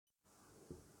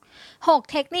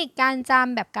6เทคนิคการจ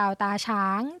ำแบบกาวตาช้า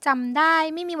งจำได้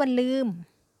ไม่มีวันลืม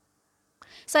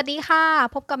สวัสดีค่ะ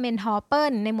พบกับเมนทอร์เปิ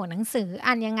ลในหมวดหนังสือ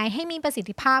อ่านยังไงให้มีประสิท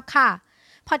ธิภาพค่ะ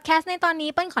พอดแคสต์ในตอนนี้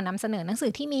เปิ้ลขอนำเสนอหนังสื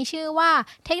อที่มีชื่อว่า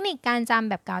เทคนิคการจำ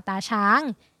แบบกาวตาช้าง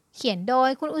เขียนโดย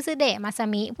คุณอุซึเดะมาซา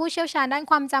มิผู้เชี่ยวชาญด้าน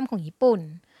ความจำของญี่ปุ่น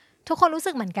ทุกคนรู้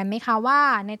สึกเหมือนกันไหมคะว่า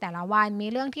ในแต่ละวันมี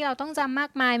เรื่องที่เราต้องจำมา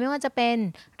กมายไม่ว่าจะเป็น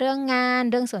เรื่องงาน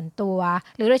เรื่องส่วนตัว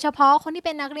หรือโดยเฉพาะคนที่เ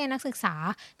ป็นนักเรียนนักศึกษา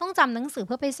ต้องจำหนังสือเ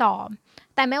พื่อไปสอบ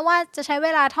แต่ไม่ว่าจะใช้เว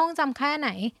ลาท่องจำแค่ไหน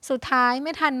สุดท้ายไ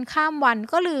ม่ทันข้ามวัน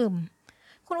ก็ลืม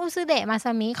คุณอุซึเดะมาซ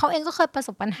ามิเขาเองก็เคยประส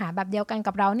บปัญหาแบบเดียวกัน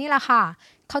กับเรานี่แหละค่ะ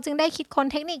เขาจึงได้คิดค้น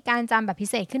เทคนิคการจำแบบพิ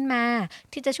เศษขึ้นมา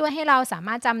ที่จะช่วยให้เราสาม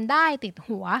ารถจำได้ติด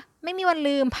หัวไม่มีวัน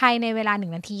ลืมภายในเวลา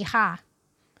1 นาทีค่ะ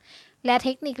และเท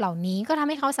คนิคเหล่านี้ก็ทำ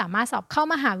ให้เขาสามารถสอบเข้า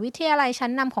มหาวิทยาลัยชั้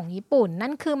นนำของญี่ปุ่นนั่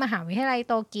นคือมหาวิทยาลัย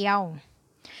โตเกียว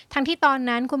ทั้งที่ตอน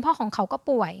นั้นคุณพ่อของเขาก็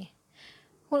ป่วย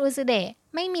คุณอุซึเดะ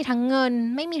ไม่มีทั้งเงิน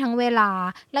ไม่มีทั้งเวลา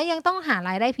และยังต้องหาร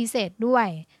ายได้พิเศษด้วย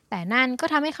แต่นั่นก็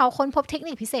ทำให้เขาค้นพบเทค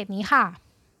นิคพิเศษนี้ค่ะ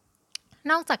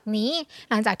นอกจากนี้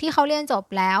หลังจากที่เขาเรียนจบ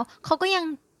แล้วเขาก็ยัง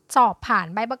สอบผ่าน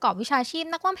ใบประกอบวิชาชีพ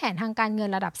นักวางแผนทางการเงิน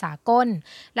ระดับสากล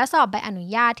และสอบใบอนุ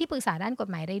ญาตที่ปรึกษาด้านกฎ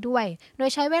หมายได้ด้วยโดย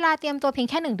ใช้เวลาเตรียมตัวเพียง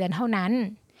แค่1 เดือนเท่านั้น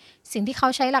สิ่งที่เขา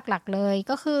ใช้หลักๆเลย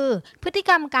ก็คือพฤติก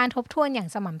รรมการทบทวนอย่าง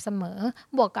สม่ำเสมอ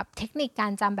บวกกับเทคนิคกา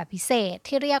รจำแบบพิเศษ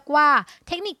ที่เรียกว่าเ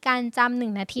ทคนิคการจำ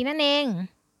1 นาทีนั่นเอง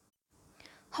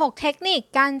6เทคนิค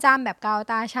การจำแบบกาว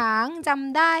ตาช้างจ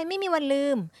ำได้ไม่มีวันลื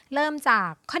มเริ่มจาก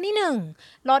ข้อที่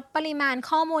1ลดปริมาณ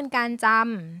ข้อมูลการจ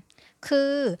ำคื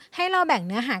อให้เราแบ่ง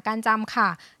เนื้อหาการจำค่ะ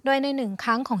โดยใน1 ค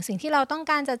รั้งของสิ่งที่เราต้อง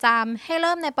การจะจำให้เ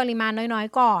ริ่มในปริมาณน้อย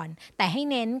ๆก่อนแต่ให้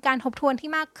เน้นการทบทวนที่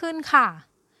มากขึ้นค่ะ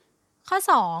ข้อ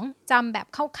2จำแบบ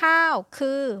คร่าวๆ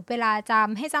คือเวลาจ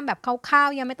ำให้จำแบบคร่าว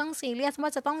ๆยังไม่ต้องซีเรียสว่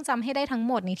าจะต้องจำให้ได้ทั้ง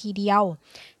หมดในทีเดียว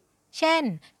เช่น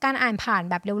การอ่านผ่าน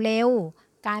แบบเร็ว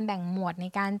ๆการแบ่งหมวดใน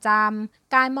การจ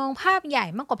ำการมองภาพใหญ่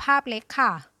มากกว่าภาพเล็กค่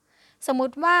ะสมมุ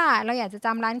ติว่าเราอยากจะจ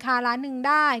ำร้านค้าร้านหนึ่งไ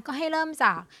ด้ก็ให้เริ่มจ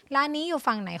ากร้านนี้อยู่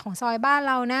ฝั่งไหนของซอยบ้าน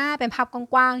เรานะเป็นภาพก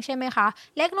ว้างๆใช่ไหมคะ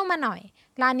เล็กลงมาหน่อย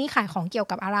ร้านนี้ขายของเกี่ยว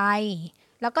กับอะไร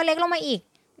แล้วก็เล็กลงมาอีก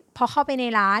พอเข้าไปใน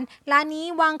ร้านนี้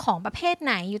วางของประเภทไ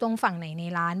หนอยู่ตรงฝั่งไหนใน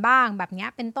ร้านบ้างแบบนี้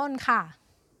เป็นต้นค่ะ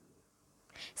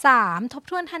3ทบ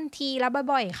ทวนทันทีและ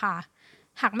บ่อยๆค่ะ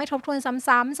หากไม่ทบทวน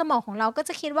ซ้ำๆสมองของเราก็จ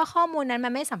ะคิดว่าข้อมูลนั้นมั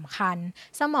นไม่สำคัญ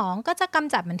สมองก็จะก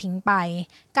ำจัดมันทิ้งไป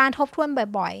การทบทวน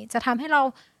บ่อยๆจะทำให้เรา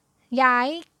ย้าย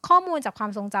ข้อมูลจากควา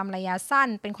มทรงจำระยะสั้น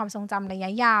เป็นความทรงจำระยะ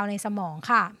ยาวในสมอง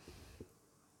ค่ะ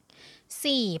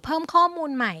4เพิ่มข้อมู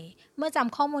ลใหม่เมื่อจ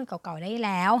ำข้อมูลเก่าๆได้แ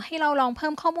ล้วให้เราลองเพิ่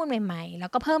มข้อมูลใหม่ๆแล้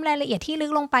วก็เพิ่มรายละเอียดที่ลึ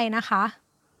กลงไปนะคะ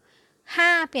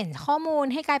5เปลี่ยนข้อมูล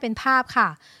ให้กลายเป็นภาพค่ะ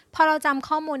พอเราจำ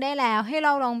ข้อมูลได้แล้วให้เร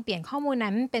าลองเปลี่ยนข้อมูล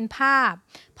นั้นเป็นภาพ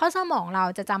เพราะสมองเรา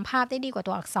จะจำภาพได้ดีกว่า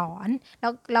ตัวอักษรแ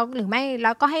ล้วหรือไม่แ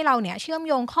ล้วก็ให้เราเนี่ยเชื่อม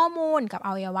โยงข้อมูลกับอ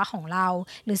วัยวะของเรา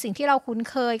หรือสิ่งที่เราคุ้น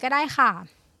เคยก็ได้ค่ะ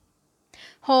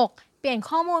6เปลี่ยน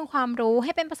ข้อมูลความรู้ใ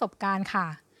ห้เป็นประสบการณ์ค่ะ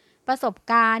ประสบ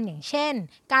การณ์อย่างเช่น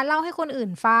การเล่าให้คนอื่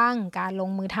นฟังการลง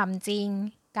มือทำจริง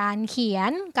การเขีย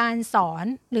นการสอน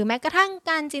หรือแม้กระทั่ง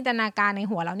การจินตนาการใน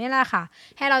หัวเราเนี่ยแหละค่ะ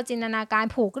ให้เราจินตนาการ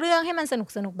ผูกเรื่องให้มันส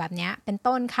นุกๆแบบนี้เป็น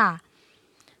ต้นค่ะ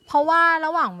เพราะว่าร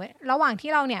ะหว่าง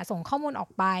ที่เราเนี่ยส่งข้อมูลออก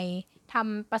ไปท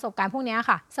ำประสบการณ์พวกนี้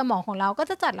ค่ะสมองของเราก็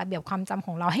จะจัดระเบียบความจำข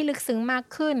องเราให้ลึกซึ้งมาก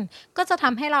ขึ้นก็จะท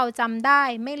ำให้เราจำได้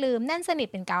ไม่ลืมแน่นสนิท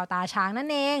เป็นกาวตาช้างนั่น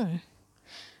เอง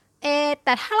แ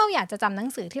ต่ถ้าเราอยากจะจำหนัง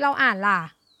สือที่เราอ่านล่ะ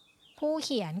ผู้เ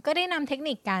ขียนก็ได้นำเทค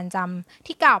นิคการจำ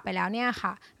ที่กล่าวไปแล้วเนี่ยค่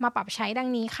ะมาปรับใช้ดัง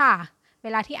นี้ค่ะเว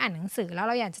ลาที่อ่านหนังสือแล้วเ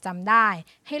ราอยากจะจำได้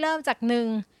ให้เริ่มจาก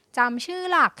1จำชื่อ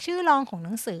หลักชื่อรองของห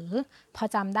นังสือพอ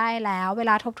จำได้แล้วเว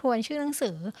ลาทบทวนชื่อหนังสื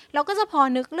อเราก็จะพอ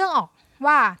นึกเรื่องออก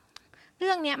ว่าเ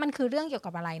รื่องนี้มันคือเรื่องเกี่ยว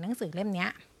กับอะไรหนังสือเล่มนี้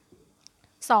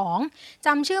2จ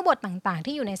ำชื่อบทต่างๆ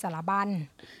ที่อยู่ในสารบัญ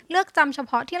เลือกจำเฉพ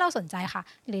าะที่เราสนใจค่ะ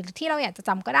หรือที่เราอยากจะจ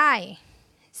ำก็ได้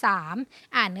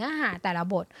3อ่านเนื้อหาแต่ละ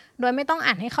บทโดยไม่ต้อง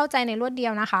อ่านให้เข้าใจในรวดเดีย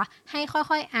วนะคะให้ค่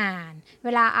อยๆอ่านเว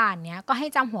ลาอ่านเนี้ยก็ให้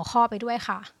จำหัวข้อไปด้วย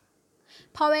ค่ะ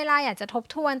พอเวลาอยากจะทบ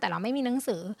ทวนแต่เราไม่มีหนัง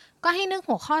สือก็ให้นึก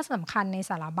หัวข้อสำคัญใน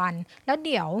สารบัญแล้วเ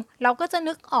ดี๋ยวเราก็จะ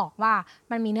นึกออกว่า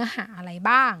มันมีเนื้อหาอะไร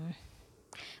บ้าง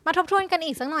มาทบทวนกัน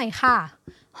อีกสักหน่อยค่ะ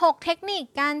6เทคนิค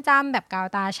การจำแบบกาว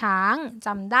ตาช้างจ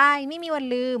ำได้ไม่มีวัน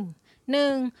ลืม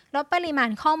 1. ลดปริมาณ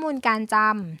ข้อมูลการจำ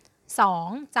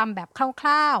 2. จำแบบค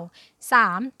ร่าวๆ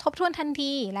 3. ทบทวนทัน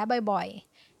ทีและบ่อย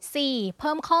ๆ 4. เ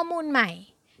พิ่มข้อมูลใหม่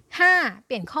 5. เป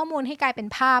ลี่ยนข้อมูลให้กลายเป็น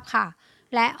ภาพค่ะ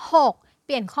และ 6. เป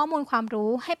ลี่ยนข้อมูลความรู้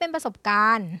ให้เป็นประสบกา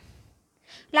รณ์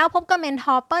แล้วพบกับเมนท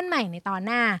อร์เปิลใหม่ในตอนห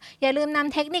น้าอย่าลืมน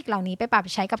ำเทคนิคเหล่านี้ไปปรับ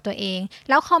ใช้กับตัวเอง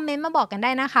แล้วคอมเมนต์มาบอกกันไ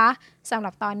ด้นะคะสำห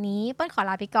รับตอนนี้เปิ้ลขอ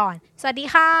ลาไปก่อนสวัสดี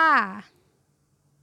ค่ะ